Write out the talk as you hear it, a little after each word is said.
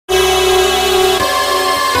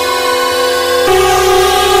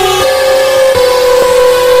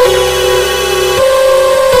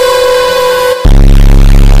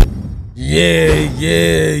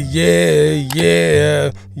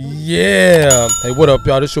Yeah. Hey, what up,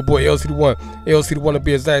 y'all? This your boy LCDAONE. LCDAONE to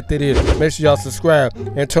be exact, that is. Make sure y'all subscribe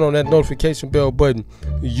and turn on that notification bell button.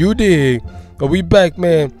 You dig? But we back,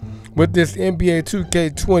 man, with this NBA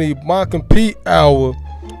 2K20 My Compete Hour,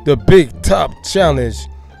 the Big Top Challenge.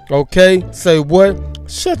 Okay? Say what?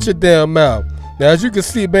 Shut your damn mouth. Now, as you can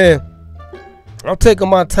see, man, I'm taking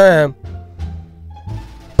my time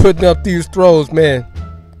putting up these throws, man.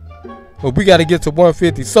 But we got to get to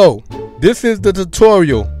 150. So, this is the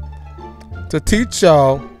tutorial to teach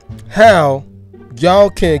y'all how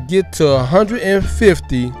y'all can get to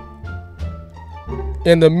 150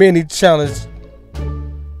 in the mini challenge,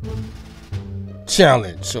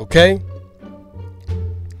 okay?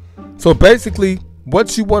 So basically,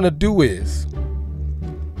 what you want to do is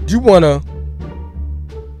you want to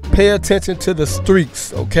pay attention to the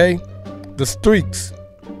streaks, okay? The streaks.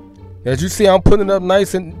 As you see, I'm putting it up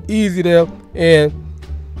nice and easy there, and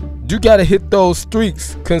you got to hit those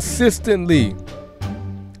streaks consistently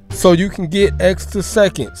so you can get extra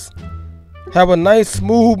seconds. Have a nice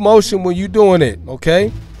smooth motion when you're doing it,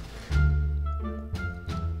 okay?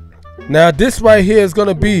 Now this right here is going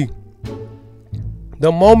to be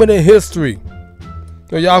the moment in history.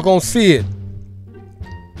 So y'all going to see it.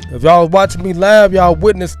 If y'all watching me live, y'all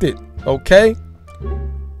witnessed it, okay?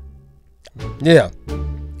 Yeah.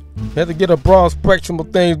 Have to get a broad spectrum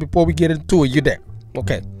of things before we get into it. You there?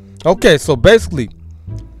 Okay. Okay, so basically,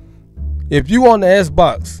 if you on the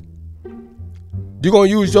Xbox, you're gonna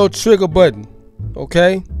use your trigger button,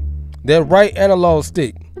 okay? That right analog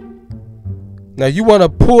stick. Now you wanna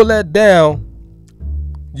pull that down.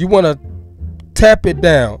 You wanna tap it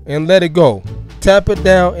down and let it go. Tap it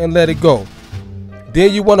down and let it go.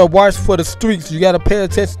 Then you wanna watch for the streaks. You gotta pay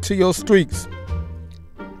attention to your streaks.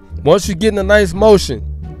 Once you get in a nice motion,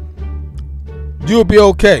 you'll be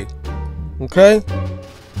okay. Okay?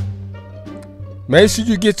 Make sure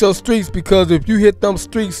you get your streaks, because if you hit them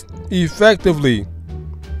streaks effectively,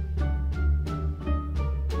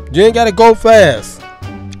 you ain't gotta go fast.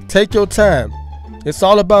 Take your time. It's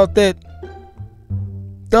all about that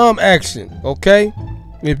thumb action, okay?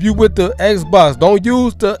 If you with the Xbox, don't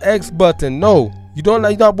use the X button. No. You don't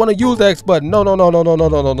want to use the X button. No.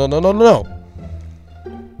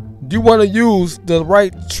 You want to use the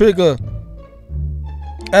right trigger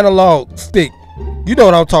analog stick. You know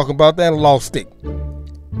what I'm talking about, the analog stick.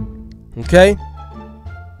 Okay?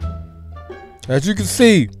 As you can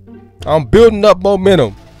see, I'm building up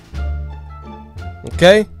momentum.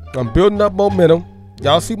 Okay? I'm building up momentum.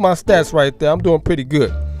 Y'all see my stats right there. I'm doing pretty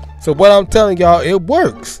good. So what I'm telling y'all, it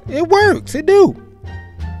works. It works. It do.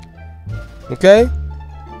 Okay?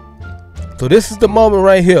 So this is the moment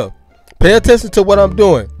right here. Pay attention to what I'm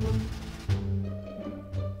doing.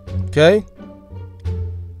 Okay?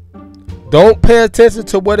 Don't pay attention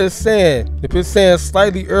to what it's saying. If it's saying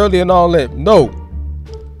slightly early and all that. No.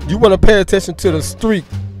 You want to pay attention to the streak.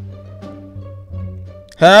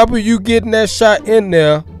 However you getting that shot in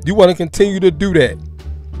there, you want to continue to do that.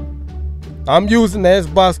 I'm using the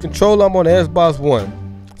Xbox controller. I'm on the Xbox One.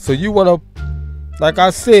 So you want to, like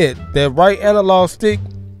I said, that right analog stick,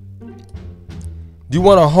 you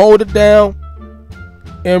want to hold it down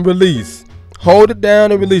and release. Hold it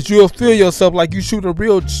down and release. You'll feel yourself like you shooting a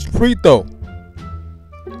real free throw.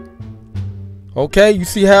 Okay, you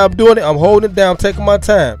see how I'm doing it? I'm holding it down, taking my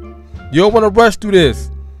time. You don't want to rush through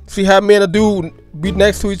this. See how me and a dude be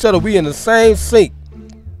next to each other? We in the same sync.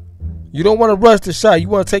 You don't want to rush the shot. You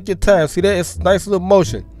want to take your time. See that? It's nice little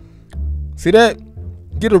motion. See that?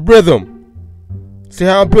 Get a rhythm. See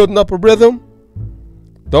how I'm building up a rhythm?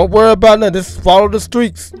 Don't worry about nothing. Just follow the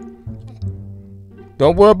streaks.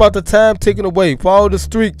 Don't worry about the time ticking away. Follow the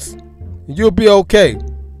streaks, and you'll be okay.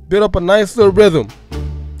 Build up a nice little rhythm.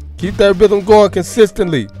 Keep that rhythm going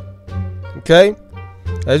consistently. Okay?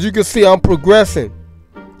 As you can see, I'm progressing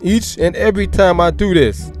each and every time I do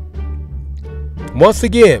this. Once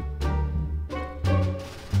again,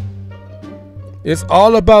 it's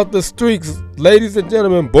all about the streaks, ladies and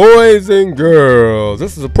gentlemen, boys and girls.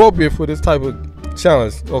 This is appropriate for this type of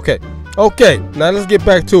challenge. Okay. Okay, now let's get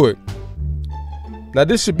back to it. Now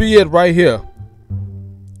this should be it right here.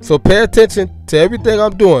 So pay attention to everything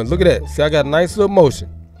I'm doing. Look at that. See, I got a nice little motion.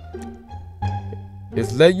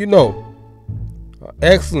 It's letting you know.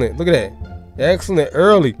 Excellent. Look at that. Excellent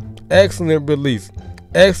early. Excellent release.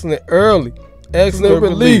 Excellent early. Excellent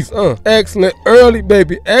release. Excellent early,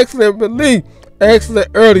 baby. Excellent release. Excellent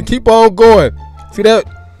early. Keep on going. See that?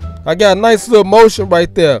 I got a nice little motion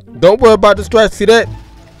right there. Don't worry about the stretch. See that?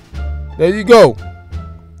 There you go.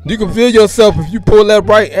 You can feel yourself if you pull that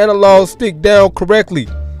right analog stick down correctly.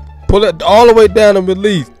 Pull it all the way down and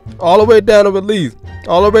release. All the way down and release.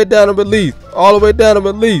 All the way down and release. All the way down and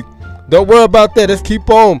release. Don't worry about that. Just keep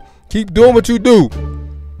on. Keep doing what you do.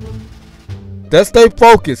 Just stay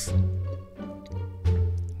focused.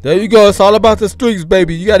 There you go. It's all about the streaks,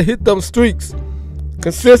 baby. You got to hit them streaks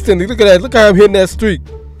consistently. Look at that. Look how I'm hitting that streak.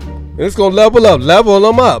 And it's going to level up. Level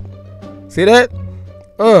them up. See that?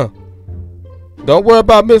 Don't worry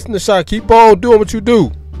about missing the shot. Keep on doing what you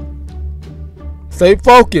do. Stay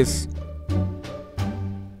focused.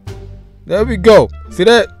 There we go. See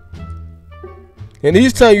that? And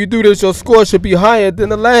each time you do this, your score should be higher than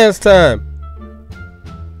the last time.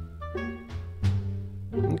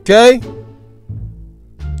 Okay?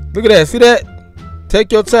 Look at that. See that?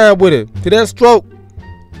 Take your time with it. See that stroke?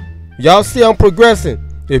 Y'all see I'm progressing.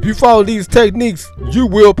 If you follow these techniques, you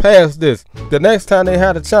will pass this. The next time they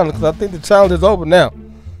have a challenge, because I think the challenge is over now.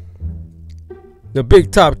 The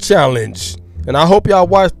Big Top Challenge. And I hope y'all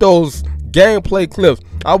watch those gameplay clips.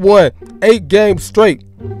 I won 8 games straight.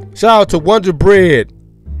 Shout out to Wonder Bread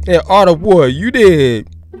and Art of War. You did.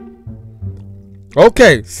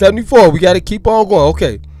 Okay, 74. We got to keep on going.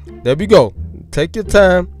 Okay, there we go. Take your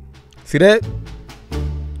time. See that?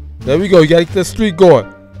 There we go. You got to get the streak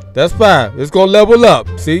going. That's 5. It's going to level up.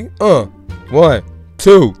 See? 1,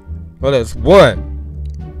 2. Oh, that's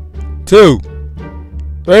 1, 2,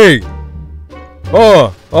 3,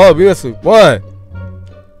 4. Oh, we missing. 1,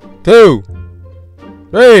 2,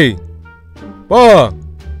 3, 4,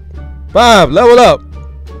 5. Level up.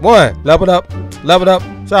 1. Level up. Level up.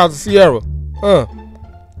 Shout out to Sierra.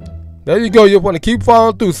 There you go. You want to keep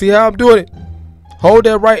following through. See how I'm doing it? Hold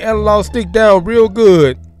that right analog stick down real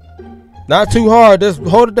good. Not too hard. Just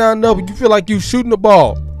hold it down enough. You feel like you shooting the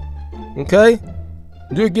ball. Okay?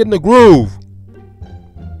 You're getting the groove.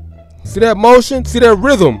 See that motion? See that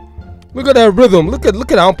rhythm? Look at that rhythm. Look at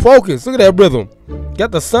it. I'm focused. Look at that rhythm.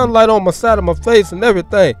 Got the sunlight on my side of my face and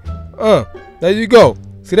everything. There you go.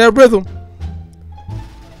 See that rhythm?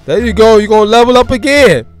 There you go. You're going to level up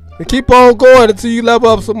again. And keep on going until you level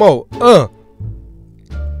up some more.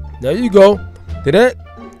 There you go. See that?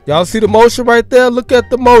 Y'all see the motion right there? Look at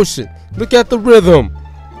the motion. Look at the rhythm.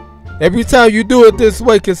 Every time you do it this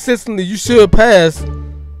way consistently, you should pass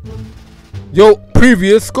your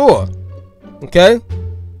previous score. Okay?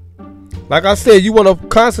 Like I said, you want to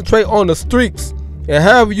concentrate on the streaks. And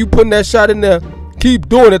however you putting that shot in there, keep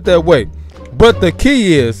doing it that way. But the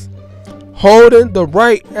key is holding the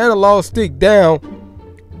right analog stick down.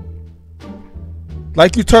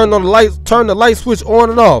 Like you turn on the lights, turn the light switch on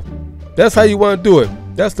and off. That's how you want to do it.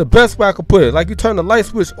 That's the best way I can put it. Like you turn the light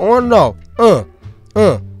switch on and off.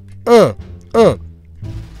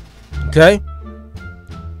 Okay?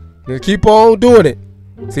 Just keep on doing it.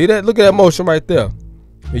 See that? Look at that motion right there.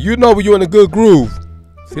 And you know when you're in a good groove.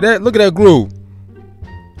 See that? Look at that groove.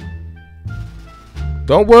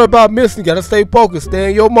 Don't worry about missing. You gotta stay focused. Stay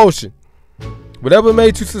in your motion. Whatever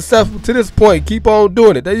made you successful to this point, keep on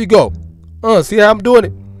doing it. There you go. See how I'm doing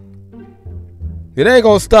it? It ain't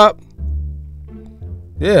gonna stop.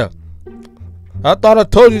 Yeah. I thought I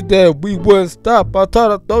told you that we wouldn't stop. I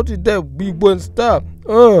thought I told you that we wouldn't stop.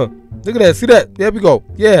 Look at that. See that? There we go.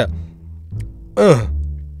 Yeah.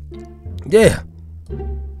 Yeah.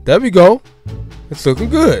 There we go. It's looking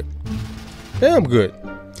good. Damn good.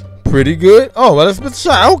 Pretty good. Oh, well, let's miss a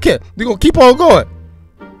shot. Okay. We're gonna keep on going.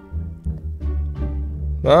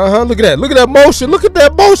 Look at that. Look at that motion. Look at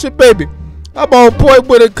that motion, baby. I'm on point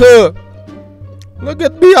with it, cuz. Look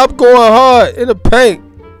at me. I'm going hard in the paint.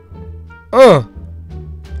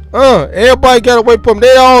 Everybody got away from them.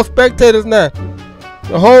 They all spectators now.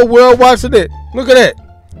 The whole world watching it. Look at that.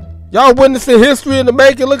 Y'all witnessing history in the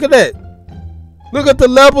making. Look at that. Look at the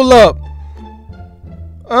level up.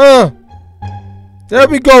 There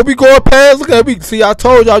we go. We going past. Look at me. See, I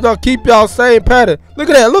told y'all keep y'all same pattern. Look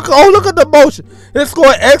at that. Look at the motion. It's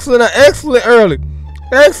going excellent. Excellent early.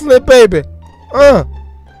 Excellent, baby. Look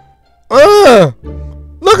at,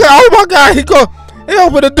 oh my God, he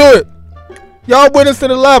over to do it. Y'all witnessing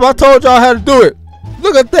the live. I told y'all how to do it.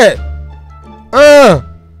 Look at that.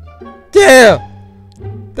 Yeah.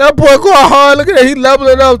 That boy going hard. Look at that. He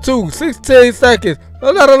leveling up too. 16 seconds.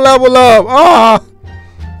 Another level up.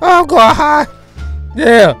 I'm going high.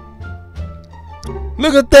 Yeah.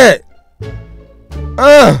 Look at that.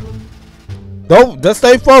 Don't just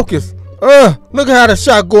stay focused. Look at how the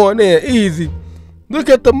shot going in. Easy. Look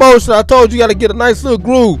at the motion. I told you gotta get a nice little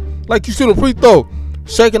groove. Like you shoot a free throw.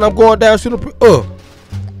 Shaking, I'm going down, shoot a free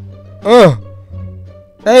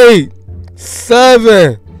 8,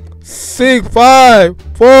 7, 6, 5,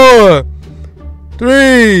 4,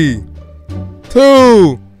 3,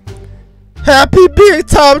 2. Happy Big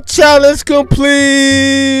Top Challenge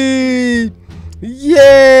complete. Yeah.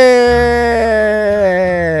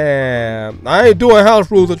 I ain't doing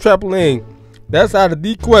house rules or trampoline. That's out of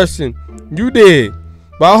the question. You did.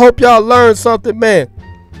 But I hope y'all learned something, man.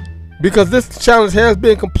 Because this challenge has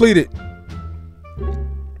been completed.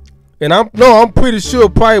 And I'm pretty sure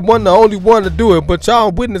probably wasn't the only one to do it, but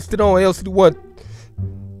y'all witnessed it on LCD1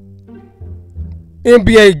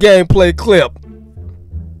 NBA gameplay clip.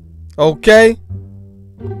 Okay?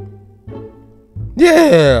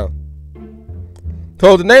 Yeah.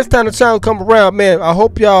 So the next time the challenge come around, man, I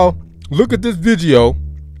hope y'all look at this video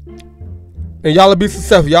and y'all will be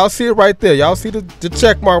successful. Y'all see it right there. Y'all see the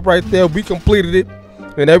check mark right there. We completed it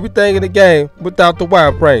and everything in the game without the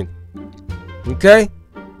wireframe. Okay?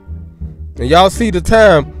 And y'all see the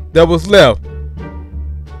time that was left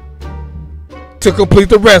to complete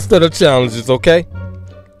the rest of the challenges, okay?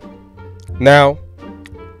 Now,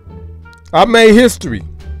 I made history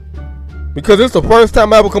because it's the first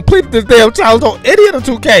time I ever completed this damn challenge on any of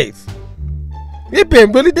the 2Ks. It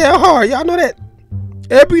been really damn hard, y'all know that?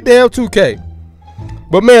 Every damn 2K.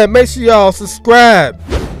 But man, make sure y'all subscribe.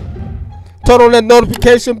 Turn on that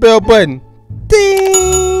notification bell button.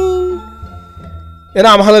 Ding! And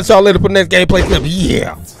I'm gonna holler at y'all later for the next gameplay clip.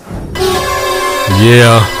 Yeah.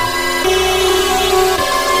 Yeah.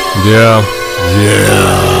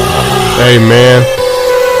 Hey man,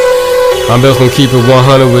 I'm just gonna keep it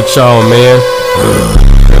 100 with y'all, man.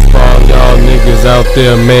 That's for all y'all niggas out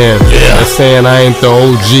there, man. That's saying I ain't the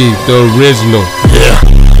OG, the original.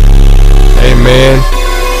 Hey man,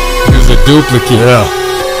 you's a duplicate.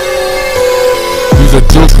 You's a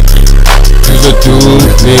duplicate. You's a dude,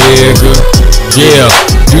 nigga.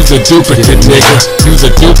 You's a duplicate, nigga. You's a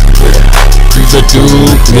duplicate. You's a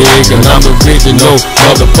dude, nigga. And I'm the original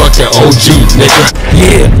motherfucking OG, nigga.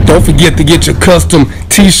 Yeah, don't forget to get your custom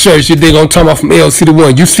t-shirts, you dig what I'm talking about, from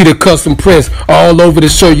LCDAONE. You see the custom prints all over the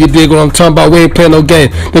shirt, you dig what I'm talking about. We ain't playing no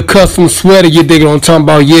game. The custom sweater, you dig what I'm talking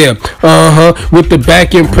about. Yeah, with the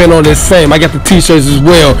back end print on the same. I got the t-shirts as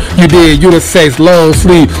well. You dig, unisex, long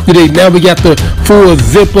sleeve. You dig, now we got the full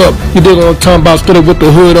zip up. You dig what I'm talking about, stood up with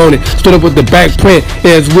the hood on it, stood up with the back print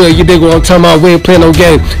as well. You dig what I'm talking about. We ain't playing no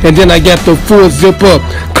game. And then I got the full zip up,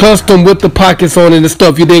 custom with the pockets on it and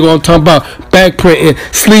stuff. You dig what I'm talking about. Back print and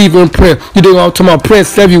sleeve and print. You dig what I'm talking about.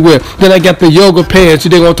 Prints everywhere. Then I got the yoga pants.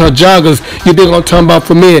 You dig what I'm talking about. Joggers. You dig what I'm talking about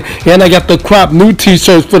for men. And I got the crop new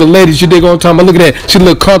t-shirts for the ladies. You dig what I'm talking about. Look at that. She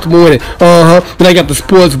look comfortable with it. Then I got the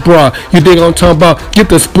sports bra. You dig what I'm talking about. Get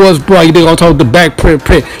the sports bra. You dig what I'm talking about. The back print.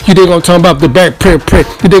 You dig what I'm talking about. The back print.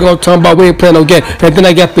 You dig what I'm talking about. We ain't playing no game. And then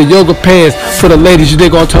I got the yoga pants for the ladies. You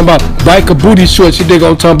dig what I'm talking about. Biker booty shorts. You dig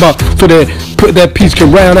what I'm talking about. For that, put that piece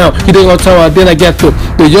can round out. You dig what I'm talking about. Then I got the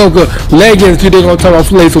yoga leggings. You dig what I'm talking about.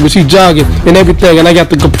 For ladies. So when she jogging and everything. And I got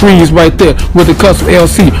the capris right there with the custom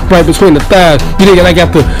LC right between the thighs. You dig? And I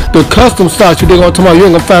got the custom socks. You dig what I'm talking about. You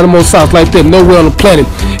ain't gonna find no more socks like that nowhere on the planet.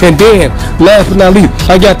 And then last but not least,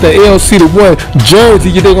 I got the LCDAONE jersey.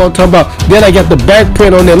 You dig what I'm talking about. Then I got the back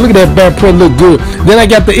print on there. Look at that back print, look good. Then I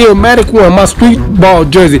got the Illmatic one, my street ball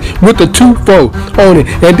jersey with the 2-fold on it.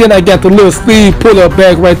 And then I got the little sleeve pull-up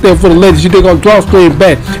bag right there for the ladies. You dig on drawstring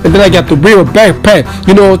bag. And then I got the real backpack.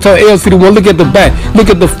 You know what I'm talking about. LCDAONE. Look at the back. Look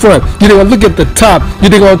at the front. You dig? Look at the top. You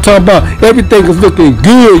dig what I'm talking about. Everything is looking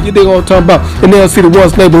good. You dig what I'm talking about. In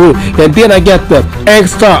LCDAONE's neighborhood. And then I got the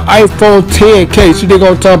extra iPhone 10 case. You dig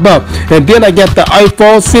what I'm talking about. And then I got the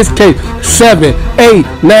iPhone 6 case. 7, 8,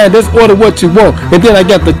 9. Just order what you want. And then I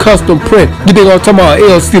got the custom print. You dig what I'm talking about.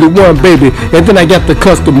 LCDAONE, baby. And then I got the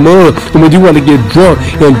custom mug. And when you want to get drunk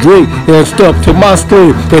and drink and stuff to my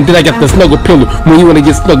stream. And then I got the snuggle pillow when you want to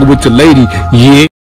get snuggle with your lady. Yeah.